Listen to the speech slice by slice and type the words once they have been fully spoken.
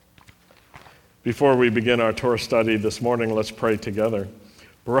Before we begin our Torah study this morning, let's pray together.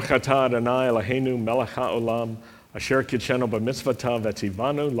 Baruch atah Adonai Eloheinu melech haolam, asher kitshenu b'mitzvotav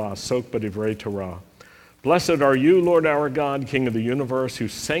v'tzivanu la'asok b'divrei Torah. Blessed are you, Lord our God, King of the universe, who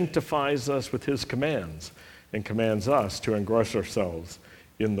sanctifies us with his commands and commands us to engross ourselves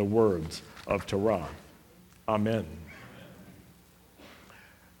in the words of Torah. Amen.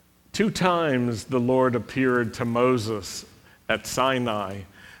 2 times the Lord appeared to Moses at Sinai,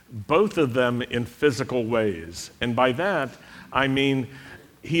 both of them in physical ways. And by that, I mean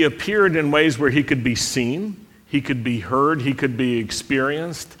he appeared in ways where he could be seen, he could be heard, he could be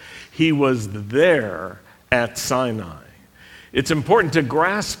experienced. He was there at Sinai. It's important to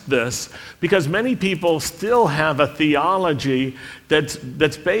grasp this because many people still have a theology that's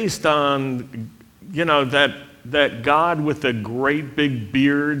based on, that God with a great big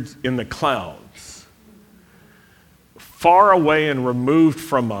beard in the clouds, far away and removed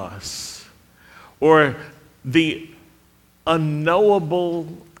from us, or the unknowable,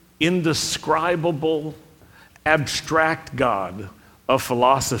 indescribable, abstract God of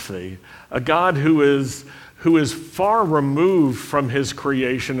philosophy, a God who is far removed from his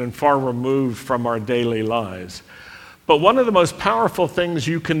creation and far removed from our daily lives. But one of the most powerful things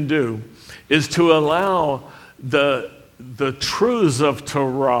you can do is to allow the truths of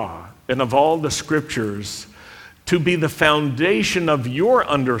Torah and of all the scriptures to be the foundation of your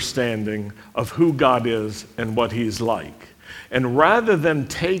understanding of who God is and what he's like. And rather than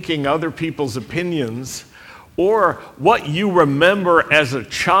taking other people's opinions or what you remember as a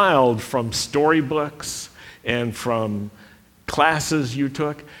child from storybooks and from classes you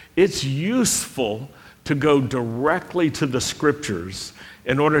took, it's useful to go directly to the scriptures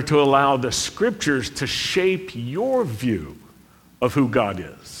in order to allow the scriptures to shape your view of who God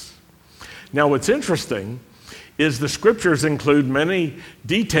is. Now, what's interesting is the scriptures include many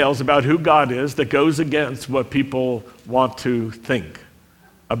details about who God is that goes against what people want to think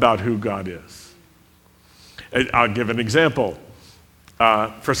about who God is. I'll give an example.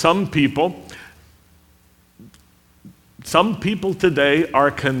 For some people today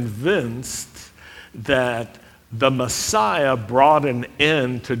are convinced that the Messiah brought an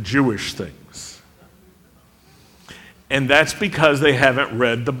end to Jewish things. And that's because they haven't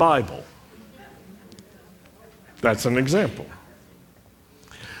read the Bible. That's an example.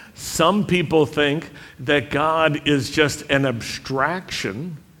 Some people think that God is just an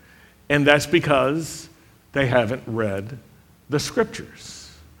abstraction, and that's because they haven't read the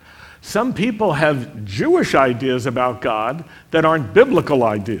scriptures. Some people have Jewish ideas about God that aren't biblical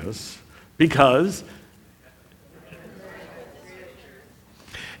ideas because.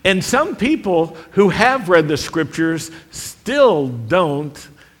 And some people who have read the scriptures still don't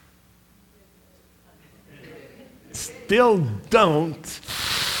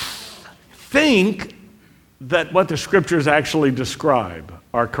think that what the scriptures actually describe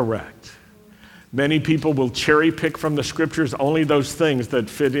are correct. Many people will cherry pick from the scriptures only those things that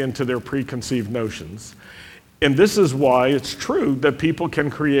fit into their preconceived notions. And this is why it's true that people can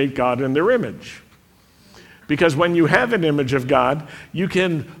create God in their image. Because when you have an image of God, you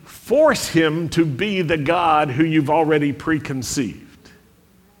can force him to be the God who you've already preconceived.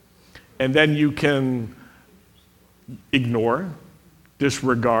 And then you can ignore,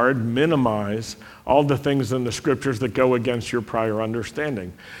 disregard, minimize all the things in the scriptures that go against your prior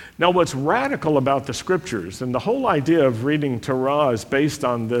understanding. Now, what's radical about the scriptures, and the whole idea of reading Torah is based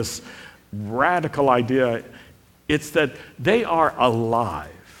on this radical idea, it's that they are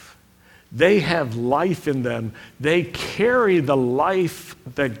alive. They have life in them. They carry the life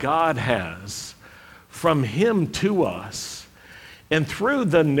that God has from him to us. And through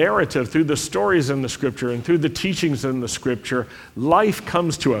the narrative, through the stories in the scripture, and through the teachings in the scripture, life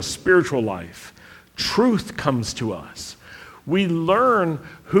comes to us, spiritual life. Truth comes to us. We learn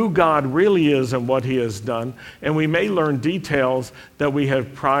who God really is and what he has done, and we may learn details that we have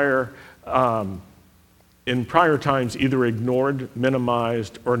in prior times either ignored,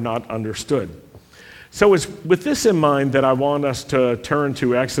 minimized, or not understood. So it's with this in mind that I want us to turn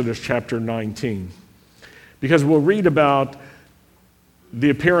to Exodus chapter 19, because we'll read about the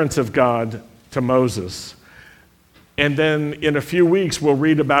appearance of God to Moses. And then in a few weeks, we'll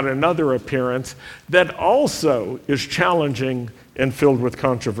read about another appearance that also is challenging and filled with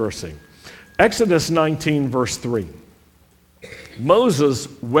controversy. Exodus 19, verse 3. Moses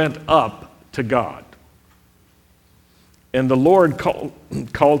went up to God, and the Lord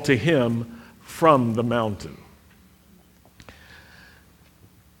called to him from the mountain.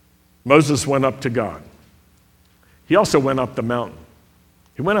 Moses went up to God. He also went up the mountain.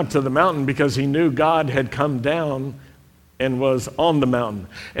 He went up to the mountain because he knew God had come down and was on the mountain.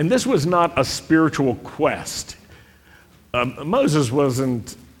 And this was not a spiritual quest. Moses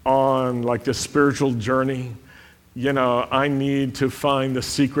wasn't on like this spiritual journey. I need to find the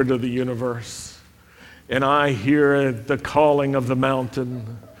secret of the universe. And I hear the calling of the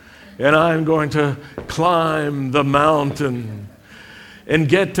mountain. And I'm going to climb the mountain and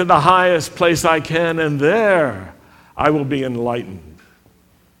get to the highest place I can, and there I will be enlightened.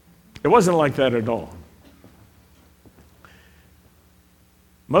 It wasn't like that at all.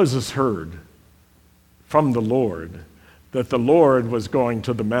 Moses heard from the Lord that the Lord was going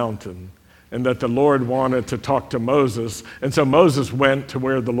to the mountain and that the Lord wanted to talk to Moses. And so Moses went to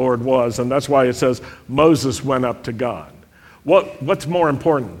where the Lord was, and that's why it says Moses went up to God. What's more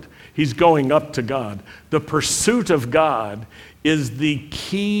important? He's going up to God. The pursuit of God is the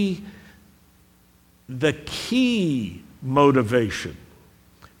key motivation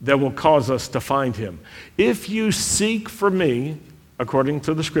that will cause us to find him. If you seek for me, according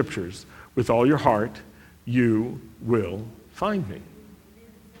to the scriptures, with all your heart, you will find me.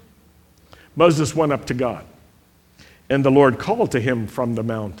 Moses went up to God, and the Lord called to him from the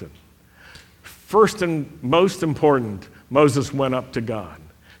mountain. First and most important, Moses went up to God.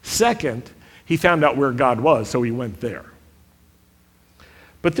 Second, he found out where God was, so he went there.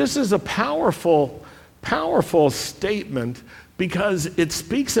 But this is a powerful, powerful statement because it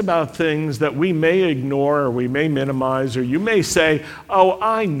speaks about things that we may ignore or we may minimize, or you may say, oh,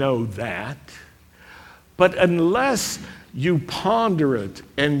 I know that. But unless you ponder it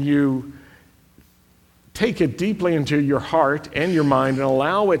and you take it deeply into your heart and your mind and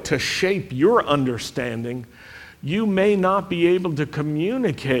allow it to shape your understanding, you may not be able to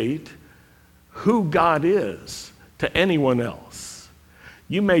communicate who God is to anyone else.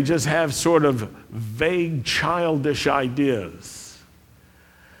 You may just have sort of vague, childish ideas.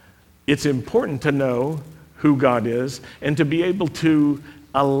 It's important to know who God is and to be able to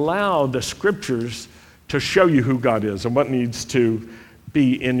allow the scriptures to show you who God is and what needs to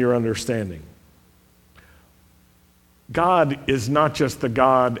be in your understanding. God is not just the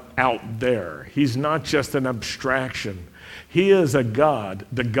God out there. He's not just an abstraction. He is a God.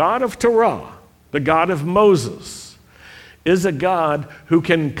 The God of Torah, the God of Moses, is a God who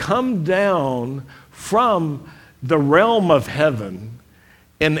can come down from the realm of heaven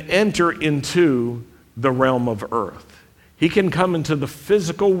and enter into the realm of earth. He can come into the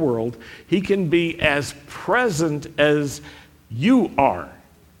physical world. He can be as present as you are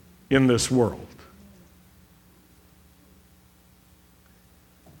in this world.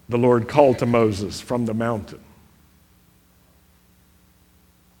 The Lord called to Moses from the mountain.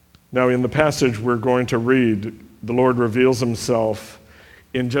 Now, in the passage we're going to read, the Lord reveals himself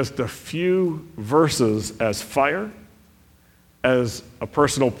in just a few verses as fire, as a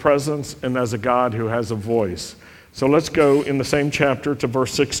personal presence, and as a God who has a voice. So let's go in the same chapter to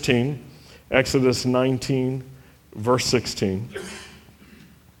verse 16, Exodus 19, verse 16.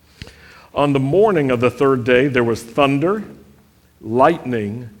 On the morning of the third day, there was thunder,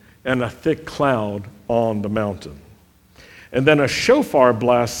 lightning, and a thick cloud on the mountain. And then a shofar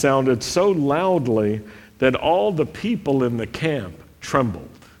blast sounded so loudly that all the people in the camp trembled.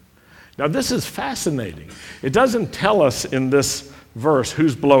 Now, this is fascinating. It doesn't tell us in this verse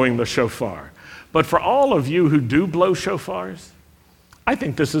who's blowing the shofar. But for all of you who do blow shofars, I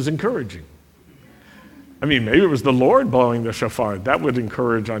think this is encouraging. I mean, maybe it was the Lord blowing the shofar. That would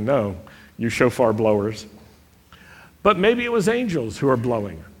encourage, I know, you shofar blowers. But maybe it was angels who are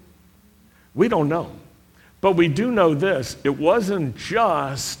blowing it. We don't know. But we do know this. It wasn't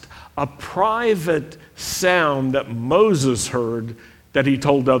just a private sound that Moses heard that he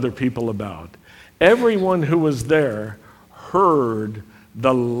told other people about. Everyone who was there heard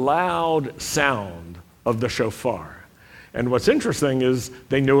the loud sound of the shofar. And what's interesting is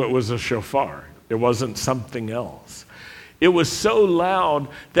they knew it was a shofar. It wasn't something else. It was so loud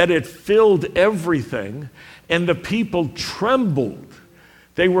that it filled everything, and the people trembled.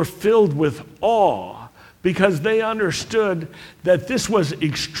 They were filled with awe because they understood that this was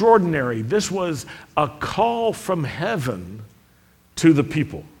extraordinary. This was a call from heaven to the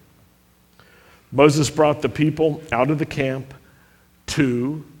people. Moses brought the people out of the camp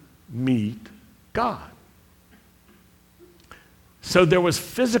to meet God. So there was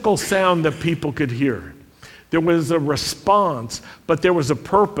physical sound that people could hear. There was a response, but there was a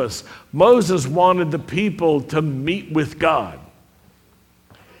purpose. Moses wanted the people to meet with God.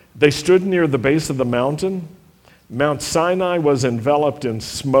 They stood near the base of the mountain. Mount Sinai was enveloped in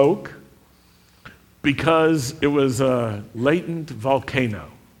smoke because it was a latent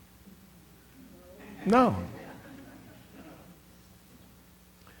volcano. No.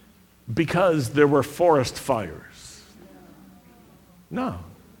 Because there were forest fires. No.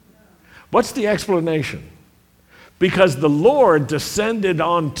 What's the explanation? Because the Lord descended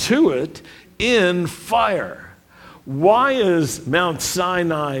onto it in fire. Why is Mount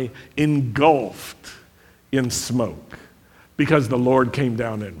Sinai engulfed in smoke? Because the Lord came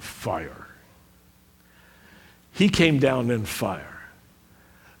down in fire. He came down in fire.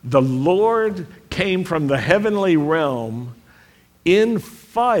 The Lord came from the heavenly realm in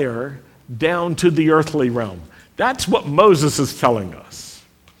fire down to the earthly realm. That's what Moses is telling us.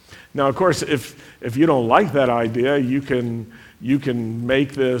 Now, of course, if you don't like that idea, you can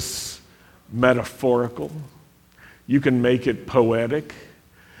make this metaphorical. You can make it poetic.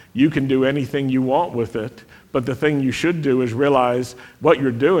 You can do anything you want with it. But the thing you should do is realize what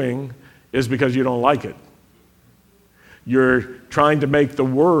you're doing is because you don't like it. You're trying to make the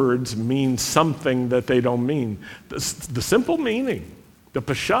words mean something that they don't mean. The simple meaning, the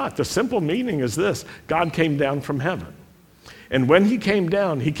Peshat, the simple meaning is this: God came down from heaven. And when he came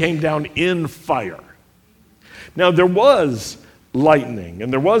down in fire. Now there was lightning,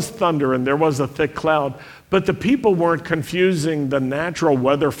 and there was thunder, and there was a thick cloud, but the people weren't confusing the natural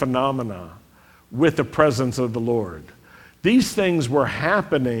weather phenomena with the presence of the Lord. These things were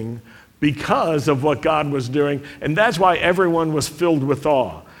happening because of what God was doing, and that's why everyone was filled with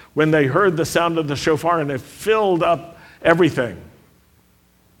awe. When they heard the sound of the shofar and it filled up everything,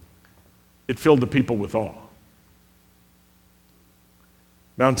 it filled the people with awe.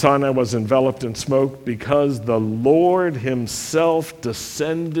 Mount Sinai was enveloped in smoke because the Lord himself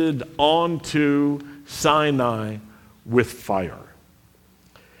descended onto Sinai with fire.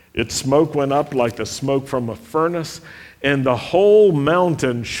 Its smoke went up like the smoke from a furnace, and the whole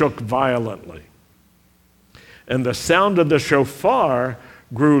mountain shook violently. And the sound of the shofar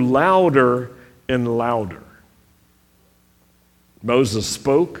grew louder and louder. Moses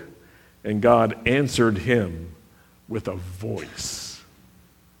spoke, and God answered him with a voice.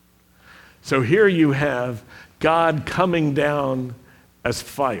 So here you have God coming down as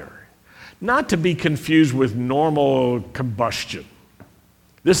fire, not to be confused with normal combustion.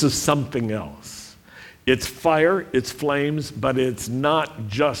 This is something else. It's fire, it's flames, but it's not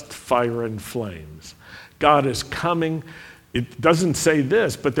just fire and flames. God is coming. It doesn't say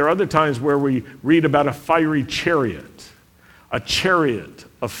this, but there are other times where we read about a fiery chariot, a chariot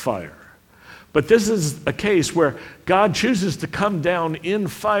of fire. But this is a case where God chooses to come down in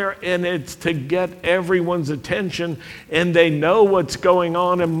fire, and it's to get everyone's attention, and they know what's going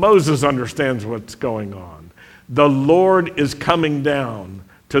on, and Moses understands what's going on. The Lord is coming down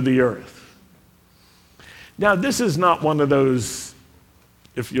to the earth. Now, this is not one of those,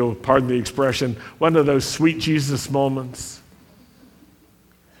 if you'll pardon the expression, one of those sweet Jesus moments.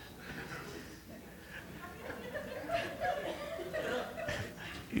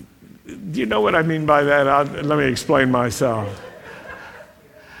 Do you know what I mean by that? Let me explain myself.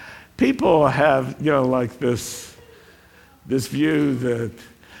 People have, like this view that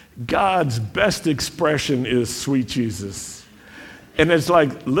God's best expression is sweet Jesus. And it's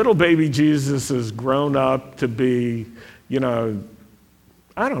like little baby Jesus has grown up to be, I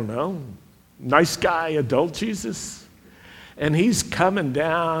don't know, nice guy, adult Jesus. And he's coming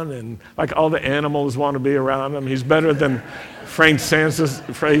down, and like all the animals want to be around him. He's better than Saint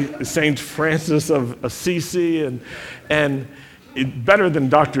Francis of Assisi, and better than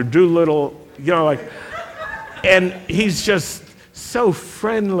Dr. Doolittle, and he's just so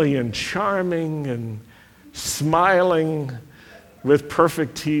friendly and charming and smiling with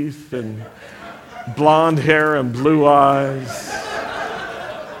perfect teeth and blonde hair and blue eyes.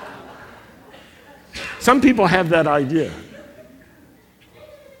 Some people have that idea.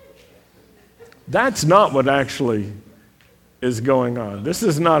 That's not what actually is going on. This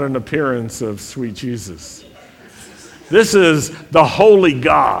is not an appearance of sweet Jesus. This is the holy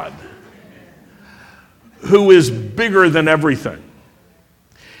God who is bigger than everything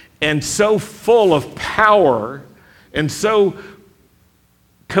and so full of power and so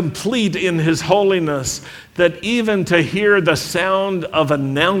complete in his holiness that even to hear the sound of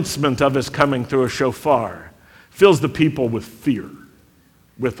announcement of his coming through a shofar fills the people with fear,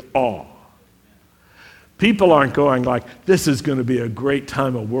 with awe. People aren't going like, this is going to be a great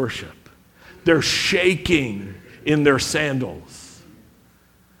time of worship. They're shaking in their sandals.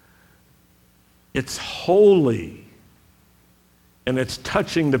 It's holy, and it's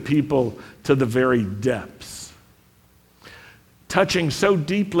touching the people to the very depths. Touching so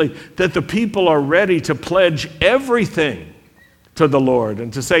deeply that the people are ready to pledge everything to the Lord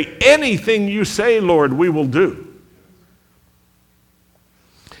and to say, anything you say, Lord, we will do.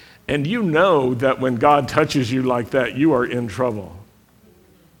 And you know that when God touches you like that, you are in trouble.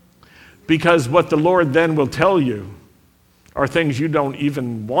 Because what the Lord then will tell you are things you don't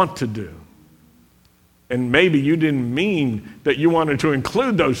even want to do. And maybe you didn't mean that you wanted to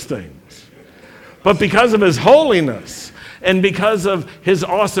include those things. But because of his holiness, and because of his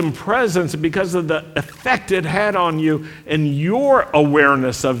awesome presence, and because of the effect it had on you, and your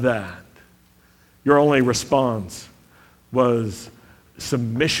awareness of that, your only response was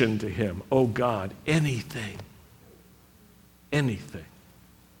submission to him. Oh God, anything. Anything.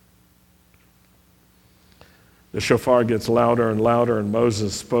 The shofar gets louder and louder, and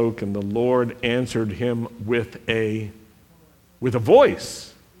Moses spoke, and the Lord answered him with a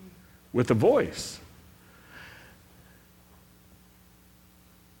voice. With a voice.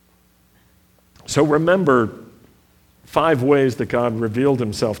 So remember 5 ways that God revealed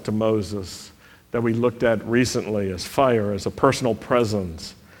himself to Moses that we looked at recently: as fire, as a personal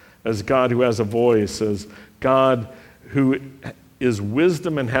presence, as God who has a voice, as God who is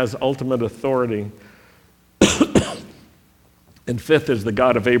wisdom and has ultimate authority. And 5th is the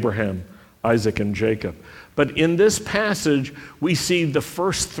God of Abraham, Isaac, and Jacob. But in this passage, we see the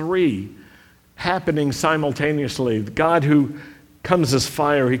first 3 happening simultaneously. The God who comes as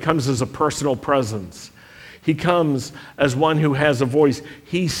fire, he comes as a personal presence. He comes as one who has a voice.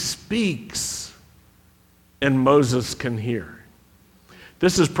 He speaks, and Moses can hear.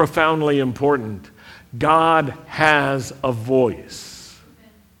 This is profoundly important. God has a voice.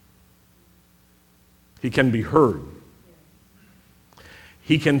 He can be heard.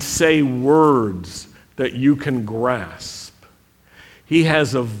 He can say words that you can grasp. He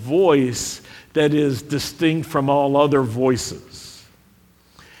has a voice that is distinct from all other voices.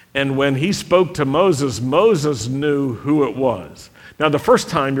 And when he spoke to Moses, Moses knew who it was. Now, the first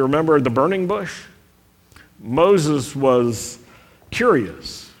time, you remember the burning bush? Moses was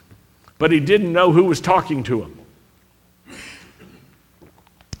curious, but he didn't know who was talking to him.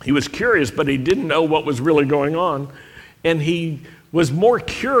 He was curious, but he didn't know what was really going on. And he was more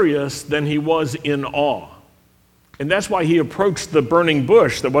curious than he was in awe. And that's why he approached the burning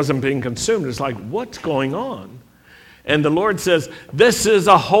bush that wasn't being consumed. It's like, what's going on? And the Lord says, this is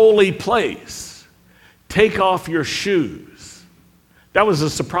a holy place. Take off your shoes. That was a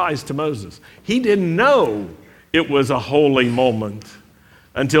surprise to Moses. He didn't know it was a holy moment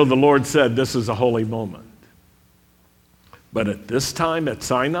until the Lord said, this is a holy moment. But at this time at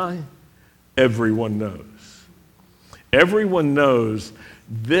Sinai, everyone knows. Everyone knows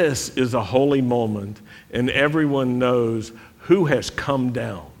this is a holy moment, and everyone knows who has come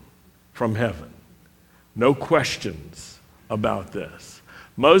down from heaven. No questions about this.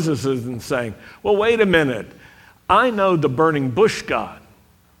 Moses isn't saying, well, wait a minute. I know the burning bush God,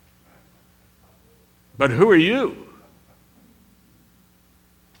 but who are you?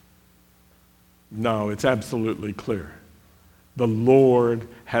 No, it's absolutely clear. The Lord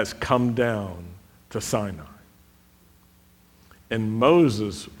has come down to Sinai. And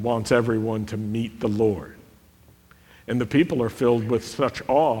Moses wants everyone to meet the Lord. And the people are filled with such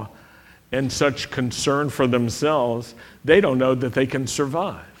awe and such concern for themselves, they don't know that they can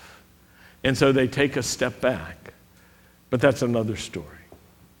survive. And so they take a step back. But that's another story.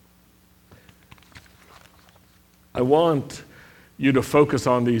 I want you to focus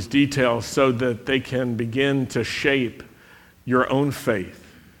on these details so that they can begin to shape your own faith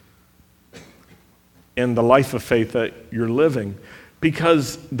and the life of faith that you're living,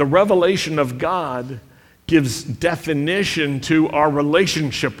 because the revelation of God gives definition to our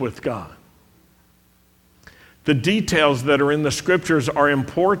relationship with God. The details that are in the scriptures are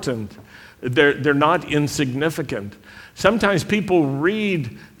important. They're not insignificant. Sometimes people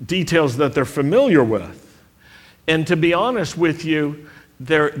read details that they're familiar with, and to be honest with you,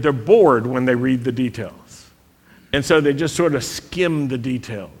 they're bored when they read the details. And so they just sort of skim the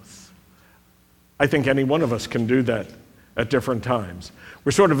details. I think any one of us can do that at different times.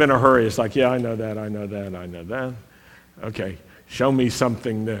 We're sort of in a hurry. It's like, yeah, I know that, I know that, I know that. Okay, show me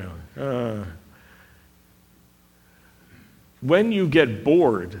something new. When you get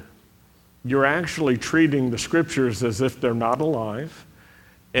bored, you're actually treating the scriptures as if they're not alive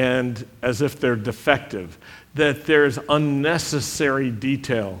and as if they're defective, that there's unnecessary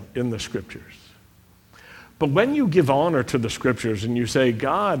detail in the scriptures. But when you give honor to the scriptures and you say,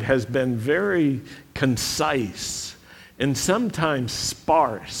 God has been very concise and sometimes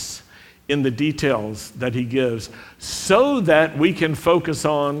sparse in the details that he gives so that we can focus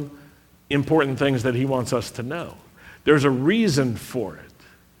on important things that he wants us to know. There's a reason for it.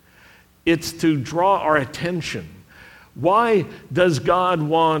 It's to draw our attention. Why does God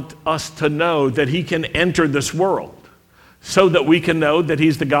want us to know that he can enter this world? So that we can know that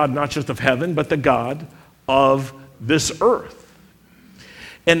he's the God not just of heaven, but the God of this earth.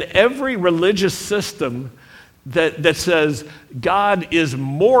 And every religious system that says God is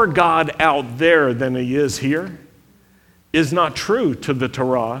more God out there than he is here is not true to the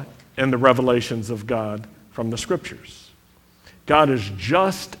Torah and the revelations of God from the scriptures. God is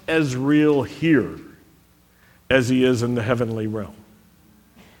just as real here as he is in the heavenly realm.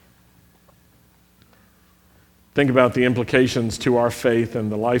 Think about the implications to our faith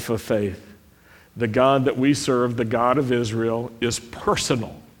and the life of faith. The God that we serve, the God of Israel, is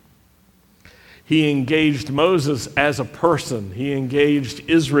personal. He engaged Moses as a person. He engaged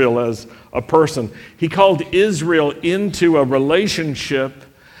Israel as a person. He called Israel into a relationship,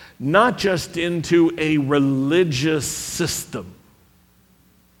 not just into a religious system.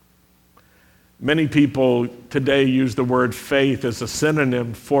 Many people today use the word faith as a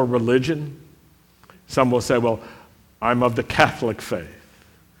synonym for religion. Some will say, well, I'm of the Catholic faith,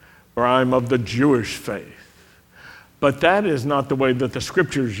 or I'm of the Jewish faith. But that is not the way that the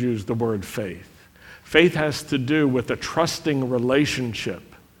scriptures use the word faith. Faith has to do with a trusting relationship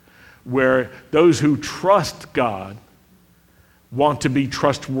where those who trust God want to be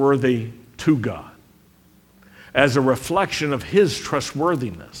trustworthy to God as a reflection of his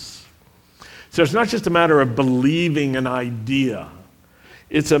trustworthiness. So it's not just a matter of believing an idea.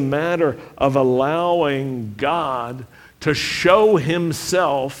 It's a matter of allowing God to show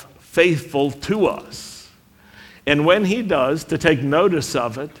himself faithful to us. And when he does, to take notice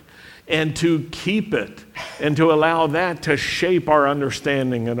of it and to keep it and to allow that to shape our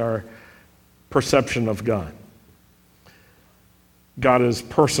understanding and our perception of God. God is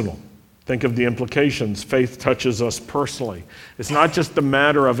personal. Think of the implications. Faith touches us personally. It's not just the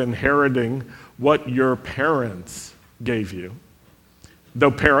matter of inheriting what your parents gave you.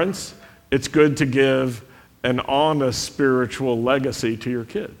 Though parents, it's good to give an honest spiritual legacy to your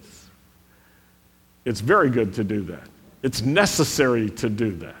kids. It's very good to do that. It's necessary to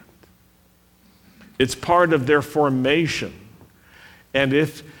do that. It's part of their formation. And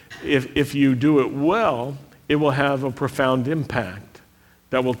if you do it well, it will have a profound impact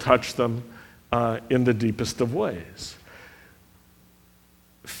that will touch them in the deepest of ways.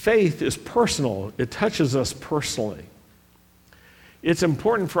 Faith is personal. It touches us personally. It's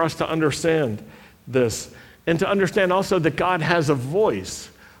important for us to understand this and to understand also that God has a voice.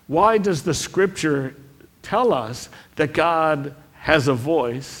 Why does the scripture tell us that God has a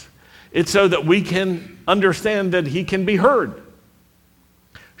voice? It's so that we can understand that he can be heard.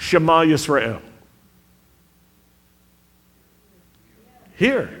 Shema Yisrael.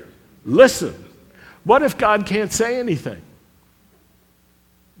 Hear, listen. What if God can't say anything?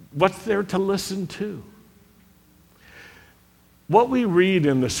 What's there to listen to? What we read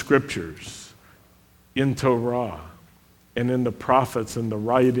in the scriptures, in Torah, and in the prophets and the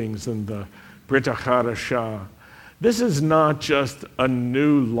writings and the Brit HaChadashah, this is not just a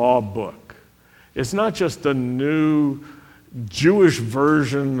new law book. It's not just a new Jewish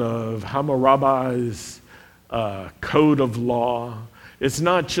version of Hammurabi's code of law. It's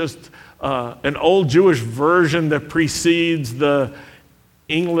not just an old Jewish version that precedes the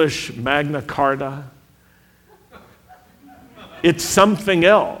English Magna Carta. It's something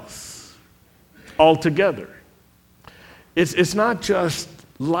else altogether. It's not just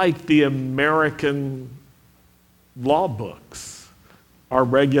like the American law books, our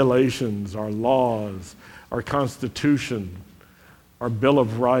regulations, our laws, our Constitution, our Bill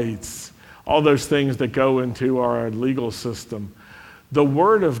of Rights, all those things that go into our legal system. The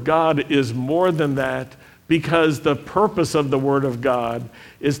Word of God is more than that, because the purpose of the Word of God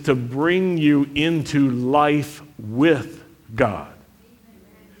is to bring you into life with God.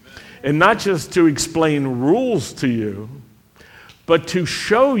 And not just to explain rules to you, but to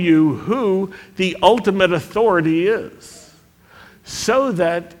show you who the ultimate authority is, so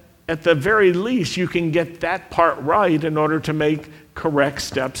that at the very least you can get that part right in order to make correct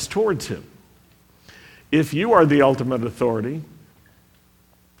steps towards him. If you are the ultimate authority,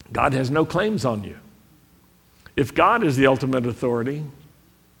 God has no claims on you. If God is the ultimate authority,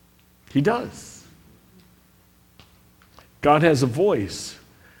 he does. God has a voice.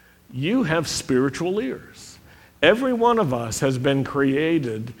 You have spiritual ears. Every one of us has been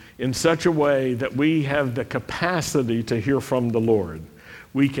created in such a way that we have the capacity to hear from the Lord.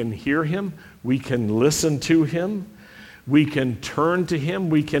 We can hear him. We can listen to him. We can turn to him.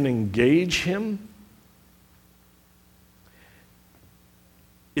 We can engage him.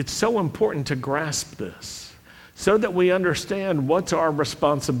 It's so important to grasp this so that we understand what's our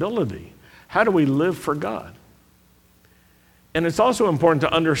responsibility. How do we live for God? And it's also important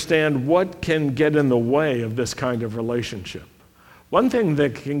to understand what can get in the way of this kind of relationship. One thing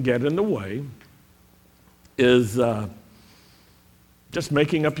that can get in the way is just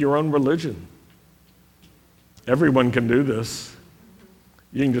making up your own religion. Everyone can do this.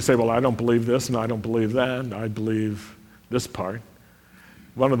 You can just say, well, I don't believe this and I don't believe that, and I believe this part.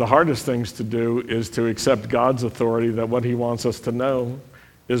 One of the hardest things to do is to accept God's authority that what he wants us to know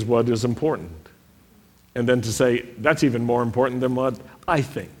is what is important. And then to say, that's even more important than what I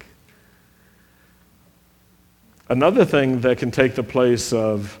think. Another thing that can take the place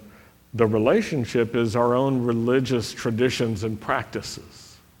of the relationship is our own religious traditions and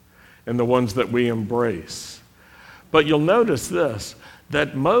practices, and the ones that we embrace. But you'll notice this,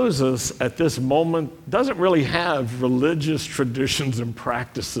 that Moses at this moment doesn't really have religious traditions and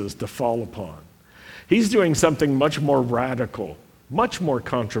practices to fall upon. He's doing something much more radical, much more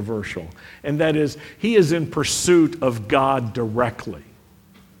controversial, and that is, he is in pursuit of God directly.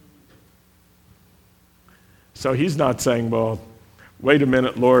 So he's not saying, well, wait a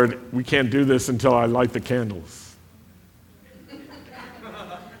minute, Lord, we can't do this until I light the candles.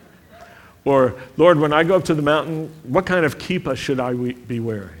 Or, Lord, when I go up to the mountain, what kind of kippah should I be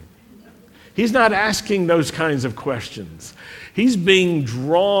wearing? He's not asking those kinds of questions. He's being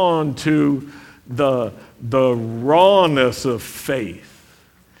drawn to the rawness of faith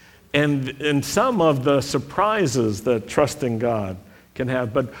and some of the surprises that trusting God can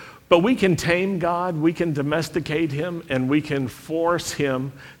have. But we can tame God, we can domesticate him, and we can force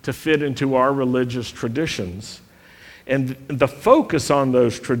him to fit into our religious traditions. And the focus on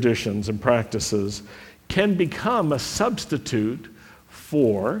those traditions and practices can become a substitute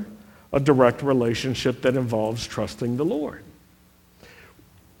for a direct relationship that involves trusting the Lord,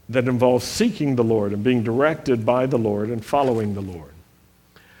 that involves seeking the Lord and being directed by the Lord and following the Lord.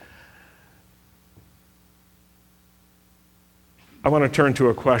 I want to turn to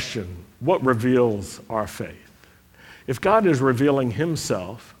a question. What reveals our faith? If God is revealing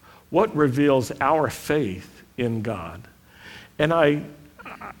himself, what reveals our faith in God? And I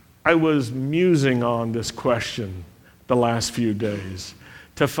was musing on this question the last few days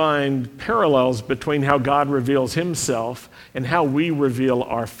to find parallels between how God reveals himself and how we reveal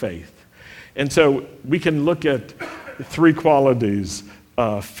our faith. And so we can look at three qualities,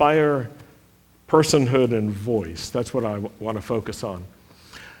 fire, personhood, and voice. That's what I want to focus on.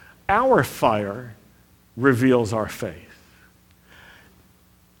 Our fire reveals our faith.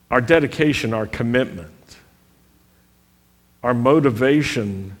 Our dedication, our commitment, our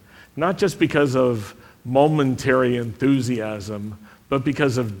motivation, not just because of momentary enthusiasm, but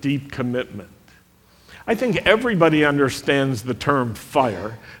because of deep commitment. I think everybody understands the term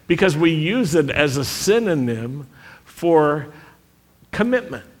fire because we use it as a synonym for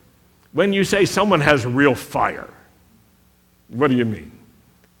commitment. When you say someone has real fire, what do you mean?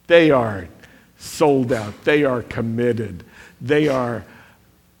 They are sold out, they are committed, they are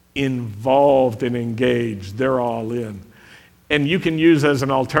involved and engaged, they're all in. And you can use as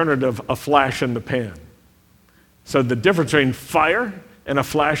an alternative a flash in the pan. So the difference between fire and a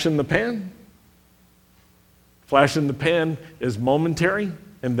flash in the pan, flash in the pan is momentary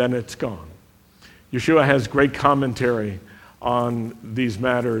and then it's gone. Yeshua has great commentary on these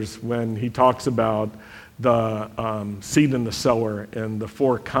matters when he talks about the seed in the sower and the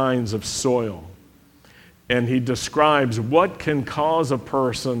four kinds of soil. And he describes what can cause a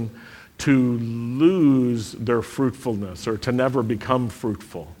person to lose their fruitfulness or to never become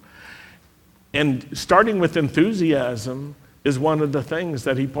fruitful. And starting with enthusiasm is one of the things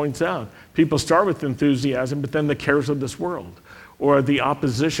that he points out. People start with enthusiasm, but then the cares of this world, or the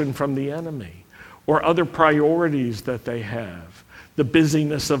opposition from the enemy, or other priorities that they have, the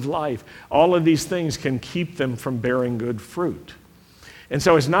busyness of life. All of these things can keep them from bearing good fruit. And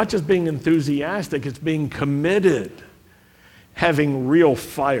so it's not just being enthusiastic, it's being committed, having real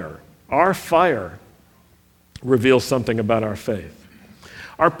fire. Our fire reveals something about our faith.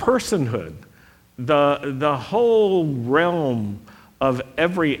 Our personhood, the whole realm of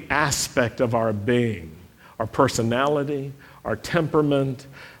every aspect of our being, our personality, our temperament,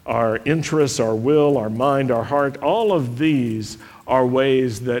 our interests, our will, our mind, our heart, all of these are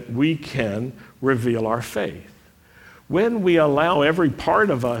ways that we can reveal our faith. When we allow every part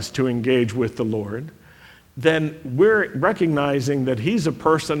of us to engage with the Lord, then we're recognizing that he's a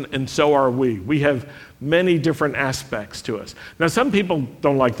person and so are we. We have many different aspects to us. Now, some people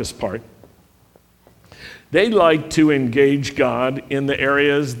don't like this part. They like to engage God in the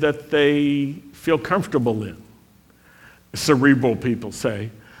areas that they feel comfortable in. Cerebral people say,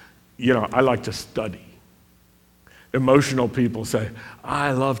 I like to study. Emotional people say,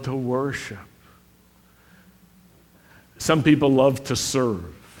 I love to worship. Some people love to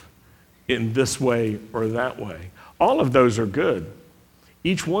serve in this way or that way. All of those are good.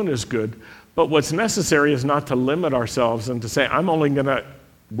 Each one is good. But what's necessary is not to limit ourselves and to say, I'm only going to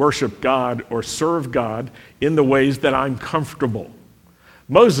worship God or serve God in the ways that I'm comfortable.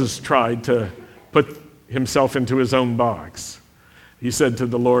 Moses tried to put himself into his own box. He said to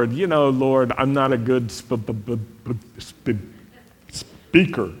the Lord, Lord, I'm not a good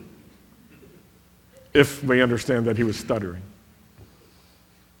speaker, if we understand that he was stuttering.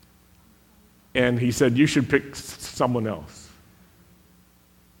 And he said, you should pick someone else.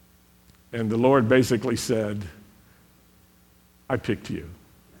 And the Lord basically said, I picked you.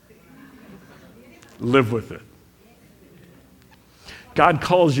 Live with it. God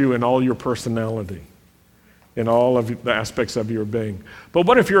calls you in all your personality, in all of the aspects of your being. But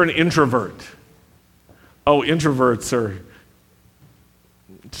what if you're an introvert? Oh, introverts are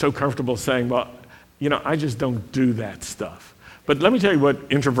so comfortable saying, well, I just don't do that stuff. But let me tell you what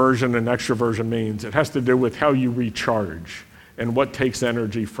introversion and extroversion means. It has to do with how you recharge and what takes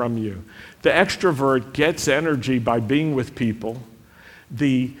energy from you. The extrovert gets energy by being with people.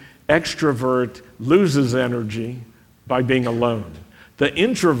 The extrovert loses energy by being alone. The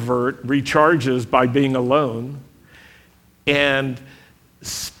introvert recharges by being alone and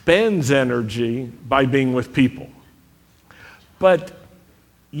spends energy by being with people. But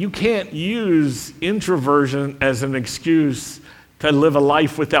you can't use introversion as an excuse to live a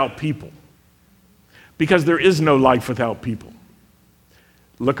life without people, because there is no life without people.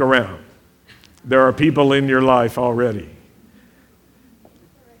 Look around. There are people in your life already.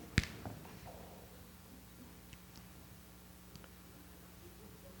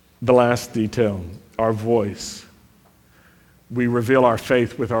 The last detail, our voice. We reveal our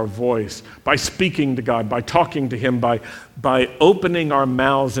faith with our voice by speaking to God, by talking to Him, by opening our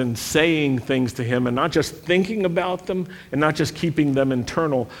mouths and saying things to Him, and not just thinking about them and not just keeping them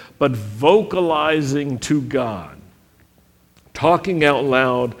internal, but vocalizing to God, talking out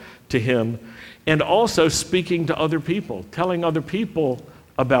loud to Him, and also speaking to other people, telling other people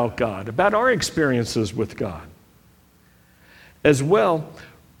about God, about our experiences with God. As well,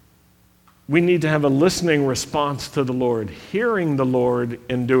 we need to have a listening response to the Lord, hearing the Lord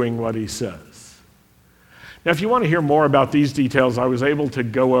and doing what He says. Now, if you want to hear more about these details, I was able to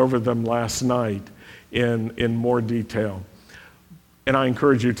go over them last night in more detail. And I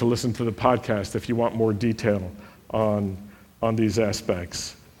encourage you to listen to the podcast if you want more detail on these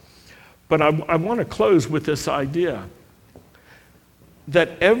aspects. But I want to close with this idea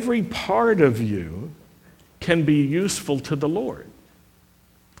that every part of you can be useful to the Lord.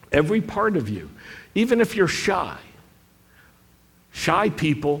 Every part of you, even if you're shy. Shy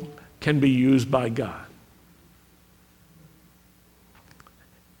people can be used by God.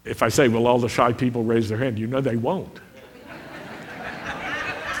 If I say, will all the shy people raise their hand? You know they won't.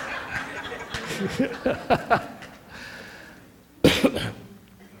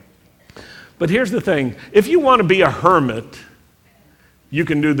 But here's the thing. If you want to be a hermit, you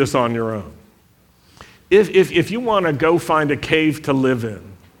can do this on your own. If you want to go find a cave to live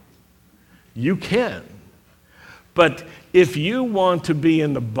in, you can. But if you want to be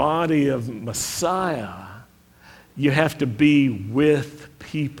in the body of Messiah, you have to be with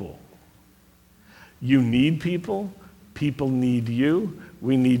people. You need people. People need you.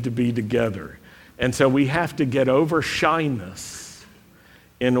 We need to be together. And so we have to get over shyness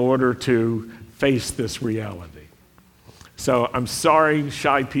in order to face this reality. So I'm sorry,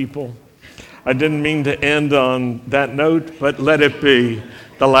 shy people. I didn't mean to end on that note, but let it be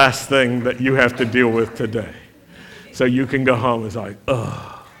the last thing that you have to deal with today. So you can go home and say,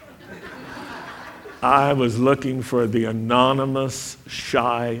 oh, I was looking for the anonymous,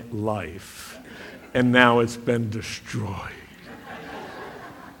 shy life, and now it's been destroyed.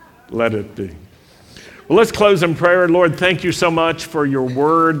 Let it be. Well, let's close in prayer. Lord, thank you so much for your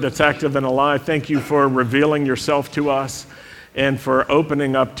word that's active and alive. Thank you for revealing yourself to us and for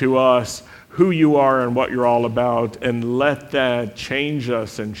opening up to us who you are and what you're all about, and let that change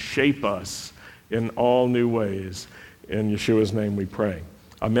us and shape us in all new ways. In Yeshua's name we pray.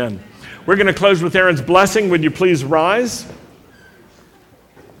 Amen. We're going to close with Aaron's blessing. Would you please rise?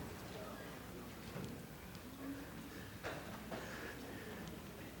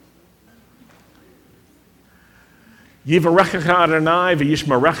 Yivarechecha Adonai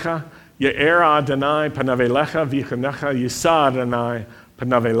v'yishmerecha, Ye'er Adonai panavelecha v'yichanecha, Yisa Adonai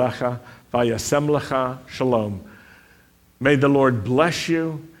panavelecha, v'yasem lecha shalom. May the Lord bless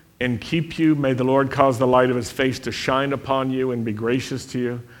you and keep you. May the Lord cause the light of his face to shine upon you and be gracious to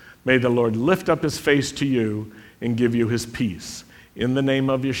you. May the Lord lift up his face to you and give you his peace. In the name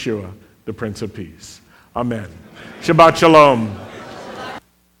of Yeshua, the Prince of Peace. Amen. Shabbat shalom.